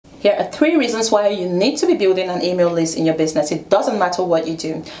Here are 3 reasons why you need to be building an email list in your business. It doesn't matter what you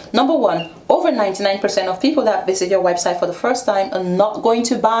do. Number 1, over 99% of people that visit your website for the first time are not going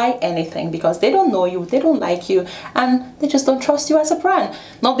to buy anything because they don't know you, they don't like you, and they just don't trust you as a brand.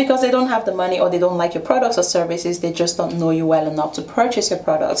 Not because they don't have the money or they don't like your products or services, they just don't know you well enough to purchase your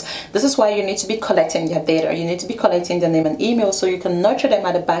products. This is why you need to be collecting your data. You need to be collecting their name and email so you can nurture them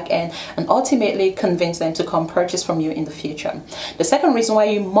at the back end and ultimately convince them to come purchase from you in the future. The second reason why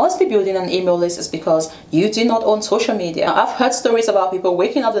you must be building an email list is because you do not own social media. Now, I've heard stories about people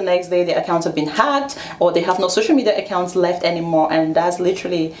waking up the next day, their accounts have been hacked, or they have no social media accounts left anymore, and that's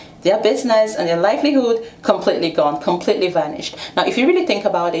literally their business and their livelihood completely gone, completely vanished. Now, if you really think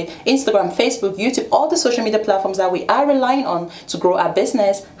about it, Instagram, Facebook, YouTube, all the social media platforms that we are relying on to grow our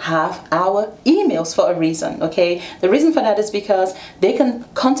business have our emails for a reason, okay? The reason for that is because they can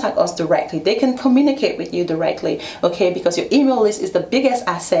contact us directly. They can communicate with you directly, okay? Because your email list is the biggest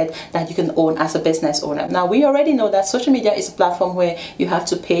asset that you can own as a business owner. Now, we already know that social media is a platform where you have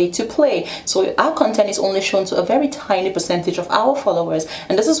to pay to play. So our content is only shown to a very tiny percentage of our followers.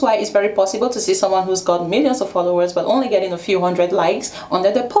 And this is why it's very possible to see someone who's got millions of followers but only getting a few hundred likes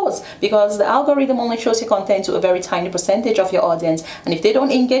under their posts, because the algorithm only shows your content to a very tiny percentage of your audience. And if they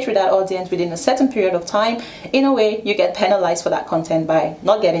don't engage with that audience within a certain period of time, in a way, you get penalized for that content by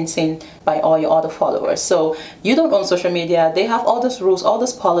not getting seen by all your other followers. So you don't own social media. They have all those rules, all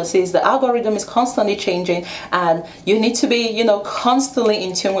those policies. The algorithm is constantly changing, and you need to be, you know, constantly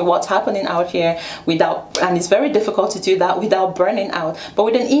in tune with what's happening out here and it's very difficult to do that without burning out. But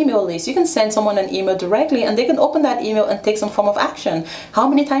with an email list, you can send someone an email directly and they can open that email and take some form of action. How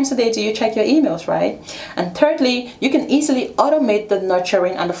many times a day do you check your emails, right? And thirdly, you can easily automate the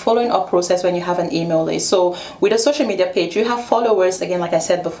nurturing and the following up process when you have an email list. So with a social media page, you have followers, again, like I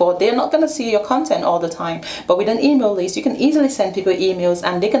said before, they're not going to see your content all the time. But with an email list, you can easily send people emails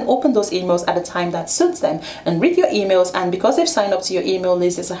and they can open those emails at a time that suits them and read your emails. And because they've signed up to your email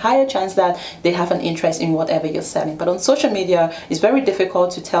list, there's a higher chance that they have an interest in whatever you're selling. But on social media, it's very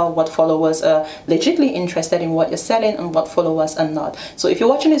difficult to tell what followers are legitimately interested in what you're selling and what followers are not. So if you're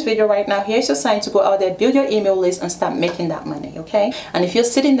watching this video right now, here's your sign to go out there, build your email list and start making that money, okay? And if you're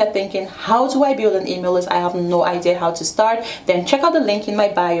sitting there thinking, how do I build an email list? I have no idea how to start. Then check out the link in my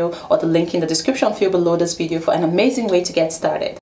bio or the link in the description field below this video for an amazing way to get started.